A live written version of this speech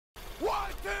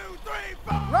2, 3,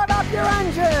 4. Run up your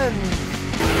engines!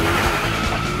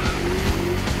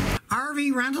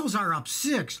 RV rentals are up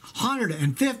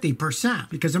 650%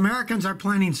 because Americans are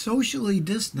planning socially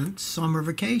distant summer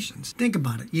vacations. Think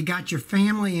about it. You got your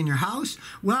family in your house?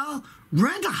 Well,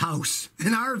 rent a house,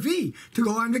 an RV, to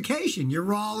go on vacation.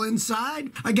 You're all inside.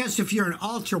 I guess if you're an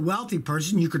ultra-wealthy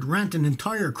person, you could rent an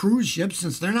entire cruise ship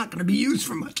since they're not going to be used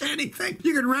for much anything.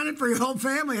 You could rent it for your whole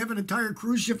family, have an entire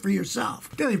cruise ship for yourself.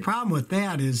 The only problem with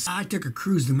that is I took a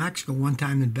cruise to Mexico one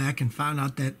time and back and found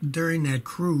out that during that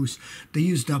cruise, they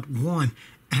used up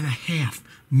 1.5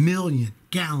 million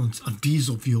gallons of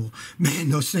diesel fuel. Man,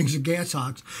 those things are gas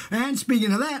hogs. And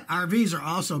speaking of that, RVs are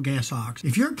also gas hogs.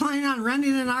 If you're planning on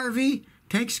renting an RV,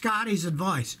 take Scotty's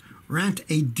advice. Rent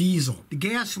a diesel. The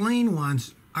gasoline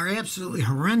ones are absolutely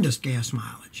horrendous gas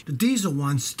mileage. The diesel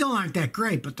ones still aren't that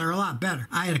great, but they're a lot better.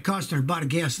 I had a customer who bought a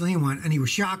gasoline one, and he was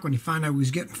shocked when he found out he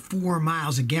was getting 4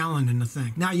 miles a gallon in the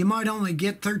thing. Now, you might only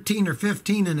get 13 or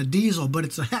 15 in a diesel, but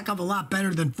it's a heck of a lot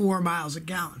better than 4 miles a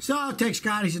gallon. So I'll take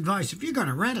Scotty's advice. If you're going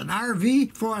to rent an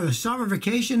RV for the summer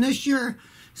vacation this year,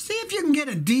 see if you can get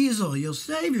a diesel. You'll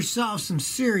save yourself some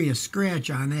serious scratch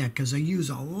on that because they use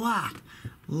a lot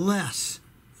less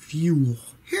fuel.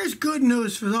 Here's good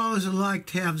news for those who like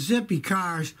to have zippy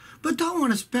cars but don't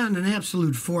want to spend an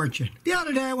absolute fortune. The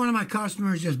other day, one of my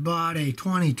customers just bought a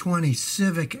 2020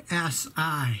 Civic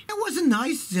Si. It was a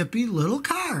nice, zippy little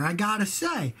car, I gotta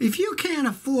say. If you can't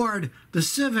afford the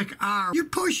Civic R, you're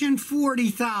pushing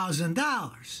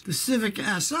 $40,000. The Civic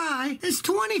Si is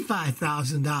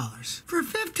 $25,000. For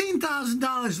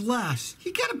 $15,000 less,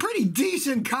 you get a pretty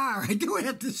decent car, I do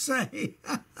have to say.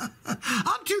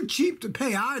 I'm too cheap to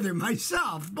pay either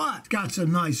myself, but it's got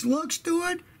some nice looks to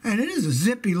it. And it is a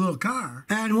zippy little car.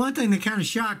 And one thing that kind of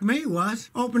shocked me was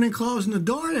opening and closing the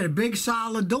door. It had a big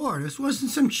solid door. This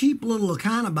wasn't some cheap little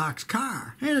Econobox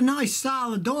car. It had a nice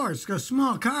solid door. It's a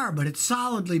small car, but it's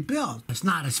solidly built. It's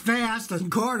not as fast, doesn't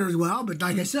quarter as well, but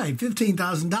like I say,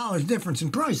 $15,000 difference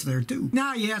in price there too.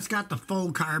 Now, yeah, it's got the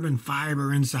full carbon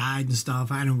fiber inside and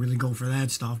stuff. I don't really go for that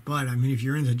stuff, but I mean, if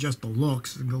you're into just the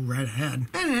looks, go right ahead.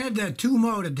 And it had the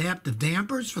 2-mode adaptive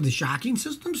dampers for the shocking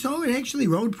system, so it actually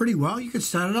rode pretty well. You could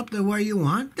set it up the way you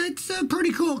want. It's a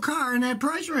pretty cool car in that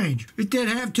price range. It did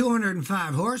have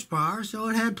 205 horsepower, so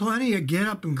it had plenty of get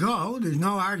up and go. There's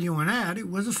no arguing that. It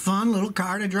was a fun little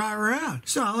car to drive around.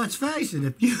 So let's face it,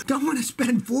 if you don't want to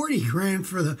spend 40 grand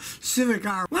for the Civic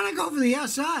R, why not go for the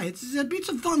Si? It's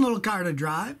a fun little car to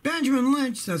drive. Benjamin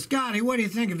Lynch says, Scotty, what do you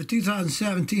think of the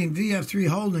 2017 VF3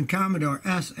 Holden Commodore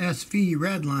SSV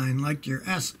Redline like your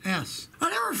SS? Well,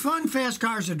 they were fun, fast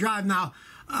cars to drive. Now,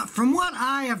 from what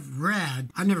I have read,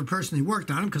 I've never personally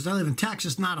worked on them because I live in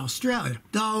Texas, not Australia.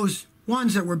 Those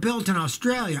ones that were built in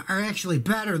Australia are actually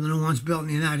better than the ones built in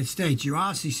the United States. You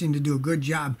obviously seem to do a good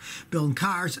job building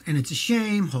cars, and it's a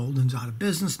shame. Holden's out of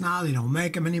business now. They don't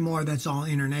make them anymore. That's all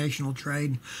international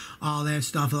trade, all that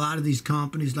stuff. A lot of these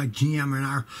companies like GM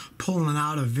are pulling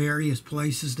out of various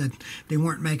places that they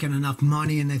weren't making enough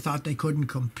money and they thought they couldn't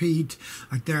compete.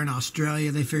 Like there in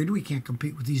Australia, they figured we can't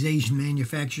compete with these Asian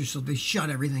manufacturers, so they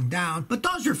shut everything down. But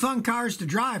those are fun cars to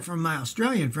drive from my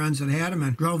Australian friends that had them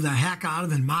and drove the heck out of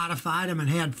them and modified them and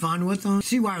had fun with them.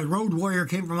 See why Road Warrior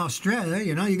came from Australia.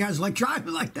 You know, you guys like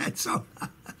driving like that, so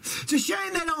it's a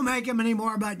shame they don't make them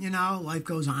anymore, but you know, life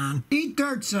goes on. Eat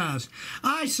Dirt says,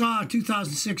 I saw a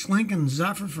 2006 Lincoln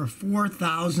Zephyr for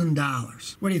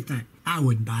 $4,000. What do you think? I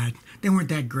wouldn't buy it. They weren't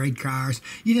that great cars.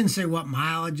 You didn't say what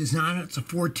mileage is on it. It's a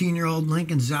 14-year-old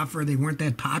Lincoln Zephyr. They weren't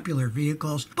that popular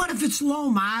vehicles. But if it's low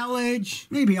mileage,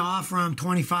 maybe offer them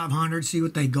 $2,500, see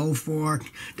what they go for.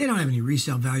 They don't have any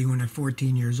resale value when they're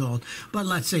 14 years old. But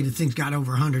let's say the thing's got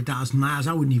over 100,000 miles.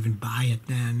 I wouldn't even buy it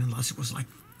then unless it was like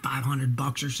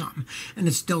 $500 or something, and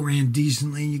it still ran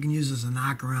decently, and you can use it as a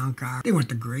knock-around car. They weren't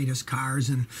the greatest cars,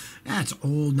 and that's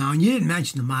old now, and you didn't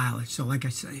mention the mileage, so like I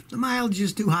say, if the mileage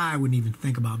is too high, I wouldn't even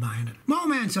think about buying it.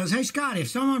 Moman says, hey Scotty, if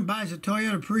someone buys a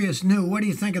Toyota Prius new, what do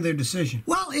you think of their decision?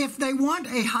 Well, if they want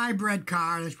a hybrid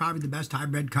car, that's probably the best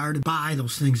hybrid car to buy.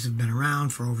 Those things have been around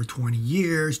for over 20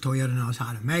 years. Toyota knows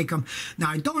how to make them. Now,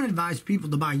 I don't advise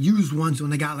people to buy used ones when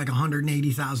they got like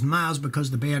 180,000 miles because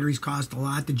the batteries cost a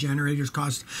lot, the generators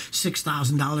cost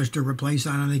 $6,000 to replace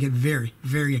on them. They get very,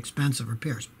 very expensive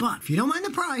repairs. But if you don't mind the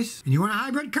price and you want a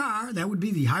hybrid car, that would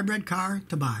be the hybrid car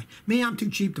to buy. Me, I'm too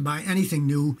cheap to buy anything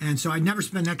new, and so I'd never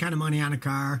spend that kind of money on a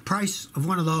car. Price of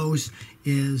one of those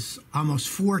is almost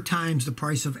 4 times the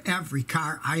price of every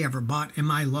car I ever bought in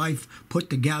my life put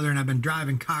together, and I've been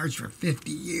driving cars for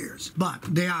 50 years. But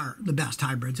they are the best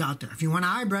hybrids out there. If you want a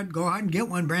hybrid, go ahead and get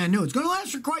one brand new. It's going to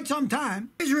last for quite some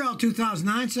time. Israel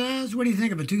 2009 says, what do you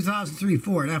think of a 2003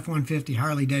 Ford F-150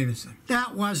 Harley Davidson?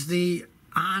 That was the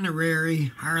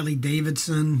honorary Harley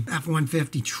Davidson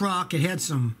F-150 truck. It had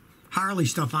some Harley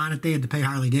stuff on it. They had to pay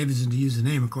Harley Davidson to use the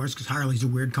name, of course, because Harley's a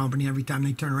weird company. Every time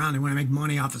they turn around, they want to make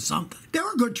money off of something. They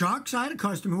were good trucks. I had a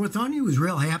customer with one. He was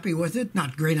real happy with it.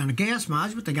 Not great on the gas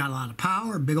mileage, but they got a lot of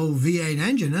power, big old V8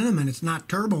 engine in them, and it's not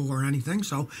turbo or anything,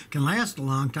 so it can last a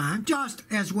long time. Just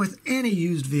as with any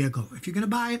used vehicle. If you're going to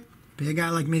buy it, pay a guy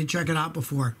like me to check it out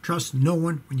before. Trust no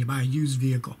one when you buy a used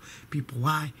vehicle. People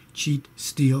lie, cheat,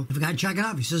 steal. If a guy check it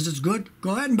out, if he says it's good,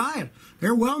 go ahead and buy it.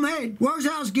 They're well made.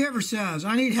 Warehouse Giver says,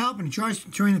 I need help in a choice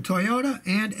between a Toyota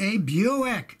and a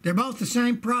Buick. They're both the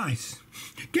same price.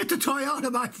 Get the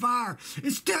Toyota by far.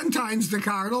 It's 10 times the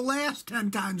car. It'll last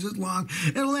 10 times as long.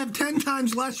 It'll have 10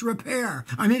 times less repair.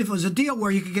 I mean, if it was a deal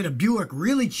where you could get a Buick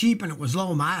really cheap and it was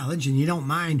low mileage and you don't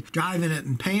mind driving it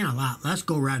and paying a lot less,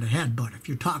 go right ahead. But if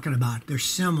you're talking about they're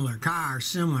similar cars,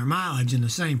 similar mileage, and the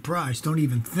same price, don't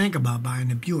even think about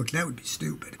buying a Buick. That would be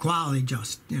stupid. Quality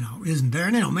just, isn't there.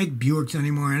 And they don't make Buicks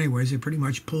anymore anyways. They pretty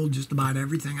much pulled just about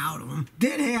everything out of them.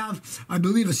 Did have, I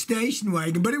believe, a station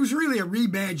wagon, but it was really a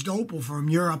rebadged Opel from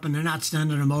Europe, and they're not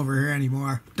sending them over here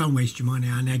anymore. Don't waste your money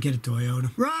on that. Get a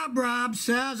Toyota. Rob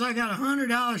says, I got a $100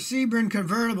 Sebring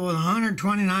convertible with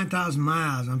 129,000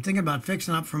 miles. I'm thinking about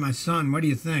fixing up for my son. What do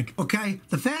you think? Okay,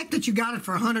 the fact that you got it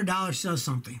for $100 says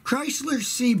something. Chrysler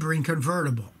Sebring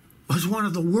convertible was one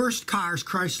of the worst cars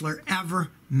Chrysler ever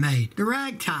made. The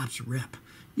rag tops rip.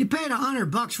 You paid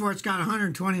 $100 for it. It's got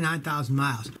 129,000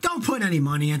 miles. Don't put any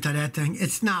money into that thing.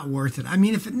 It's not worth it. I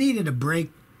mean, if it needed a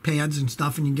brake pads and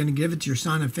stuff and you're going to give it to your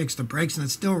son and fix the brakes and it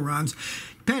still runs,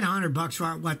 paid $100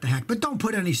 for it, what the heck. But don't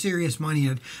put any serious money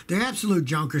in it. They're absolute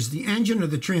junkers. The engine or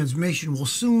the transmission will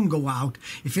soon go out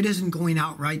if it isn't going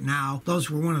out right now. Those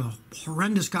were one of the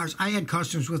horrendous cars. I had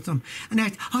customers with them, and they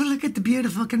had, oh, look at the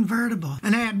beautiful convertible.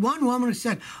 And I had one woman who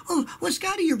said, oh, well,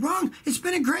 Scotty, you're wrong. It's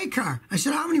been a great car. I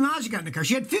said, how many miles you got in the car?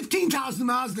 She had 15,000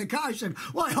 miles in the car. She said,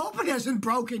 well, I hope it hasn't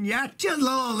broken yet. She was a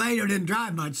little old lady who didn't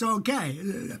drive much, so okay.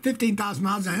 15,000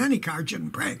 miles on any car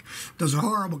shouldn't break. Those are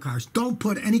horrible cars. Don't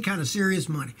put any kind of serious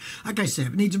money. Like I said,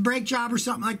 if it needs a brake job or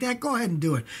something like that, go ahead and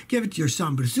do it. Give it to your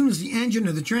son. But as soon as the engine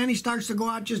or the tranny starts to go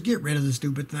out, just get rid of the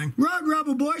stupid thing. Road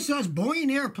Rebel Boy says Boeing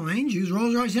airplanes use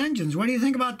Rolls-Royce engines. What do you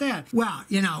think about that? Well,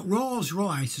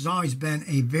 Rolls-Royce has always been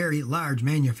a very large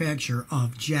manufacturer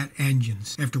of jet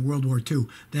engines. After World War II,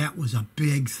 that was a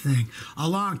big thing. A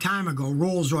long time ago,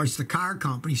 Rolls-Royce, the car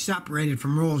company, separated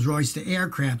from Rolls-Royce, the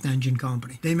aircraft engine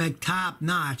company. They make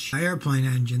top-notch airplane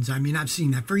engines. I mean, I've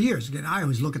seen that for years. Again, I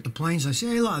always look at the planes. I say,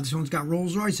 hey, look, this one's got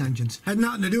Rolls-Royce engines. Had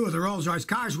nothing to do with the Rolls-Royce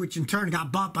cars, which in turn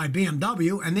got bought by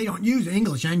BMW, and they don't use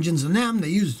English engines in them. They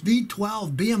use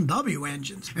V12 BMW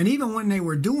engines. And even when they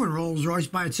were doing Rolls-Royce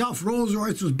by itself,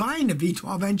 Rolls-Royce was buying the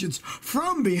V12 engines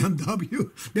from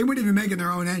BMW. They weren't even making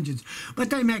their own engines. But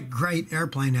they make great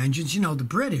airplane engines. The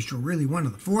British were really one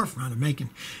of the forefront of making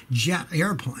jet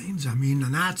airplanes. I mean, the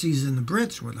Nazis and the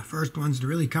Brits were the first ones to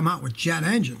really come out with jet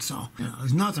engines. So,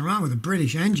 there's nothing wrong with a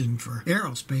British engine for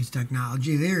aerospace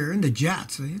technology. They're into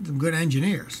jets. They had some good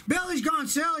engineers. Billy's Gone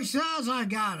Silly says, I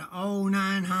got an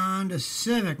 09 Honda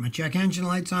Civic. My check engine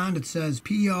light's on. It says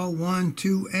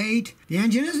P0128. The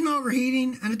engine isn't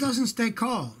overheating, and it doesn't stay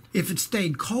cold. If it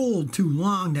stayed cold too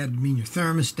long, that would mean your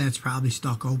thermostat's probably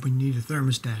stuck open. You need a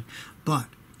thermostat. But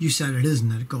you said it isn't,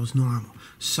 that it goes normal.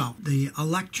 So the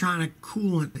electronic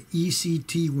coolant, the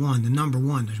ECT1, the number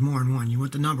one, there's more than one. You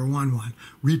want the number one,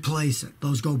 replace it.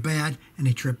 Those go bad and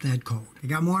they trip that code. You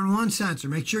got more than one sensor.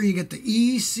 Make sure you get the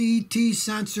ECT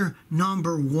sensor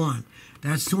number one.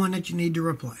 That's the one that you need to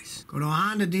replace. Go to a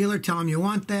Honda dealer, tell them you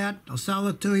want that. They'll sell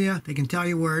it to you. They can tell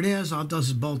you where it is. All it does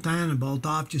is bolt on and bolt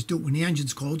off. Just do it when the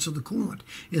engine's cold so the coolant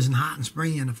isn't hot and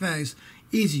springy in the face.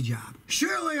 Easy job.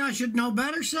 Surely I should know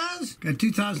better, says. Got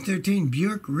 2013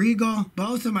 Buick Regal.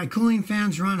 Both of my cooling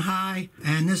fans run high,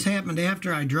 and this happened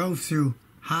after I drove through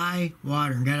high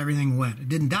water and got everything wet. It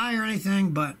didn't die or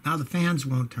anything, but now the fans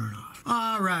won't turn off.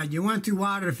 All right, you went through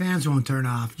water, the fans won't turn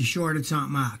off. You shorted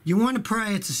something out. You want to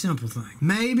pray, it's a simple thing.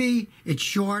 Maybe it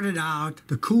shorted out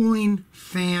the cooling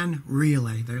fan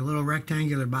relay. They're little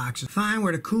rectangular boxes. Find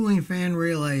where the cooling fan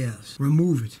relay is.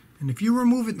 Remove it. And if you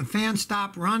remove it and the fan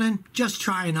stopped running, just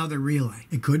try another relay.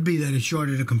 It could be that it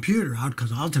shorted a computer out,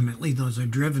 because ultimately those are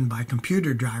driven by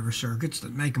computer driver circuits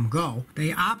that make them go.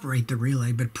 They operate the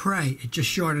relay, but pray it just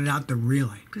shorted out the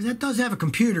relay, because that does have a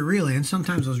computer relay, and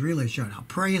sometimes those relays short out.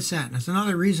 Pray it's that. And that's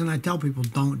another reason I tell people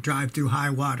don't drive through high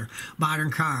water.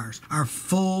 Modern cars are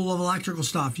full of electrical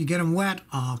stuff. You get them wet,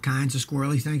 all kinds of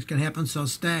squirrely things can happen, so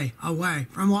stay away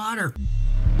from water.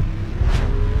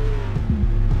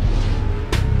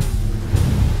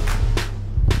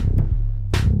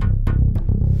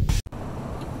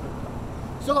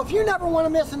 So if you never want to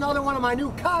miss another one of my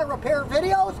new car repair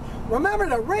videos, remember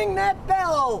to ring that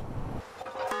bell.